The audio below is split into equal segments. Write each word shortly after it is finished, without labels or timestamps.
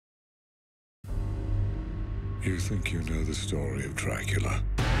You think you know the story of Dracula?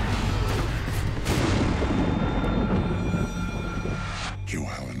 You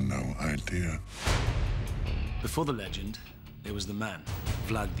have no idea. Before the legend, there was the man,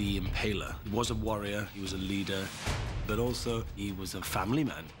 Vlad the Impaler. He was a warrior, he was a leader, but also he was a family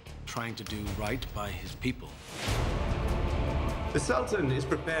man, trying to do right by his people. The Sultan is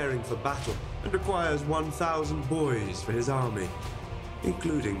preparing for battle and requires 1,000 boys for his army,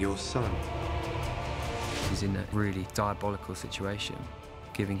 including your son. He's in a really diabolical situation,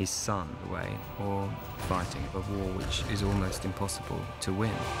 giving his son away or fighting a war which is almost impossible to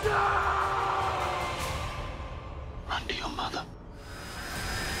win. Run to your mother.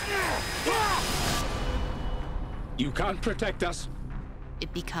 You can't protect us.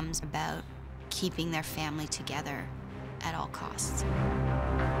 It becomes about keeping their family together at all costs.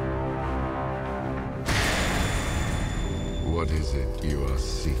 What is it you are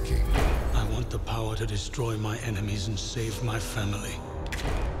seeking? I want the power to destroy my enemies and save my family.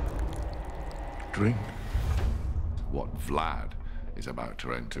 Drink. What Vlad is about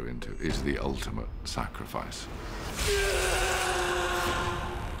to enter into is the ultimate sacrifice.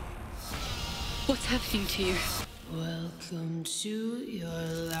 What's happening to you? Welcome to your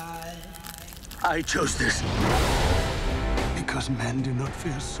life. I chose this. Because men do not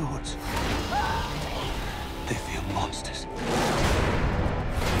fear swords. They fear monsters.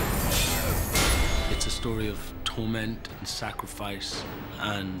 It's a story of torment and sacrifice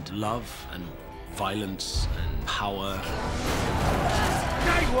and love and violence and power.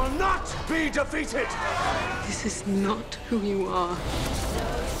 They will not be defeated! This is not who you are.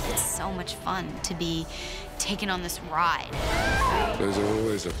 It's so much fun to be taken on this ride. There's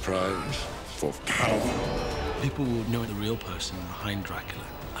always a prize for power. People will know the real person behind Dracula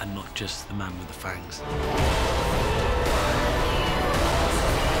and not just the man with the fangs.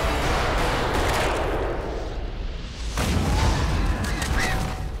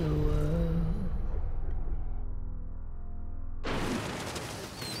 The world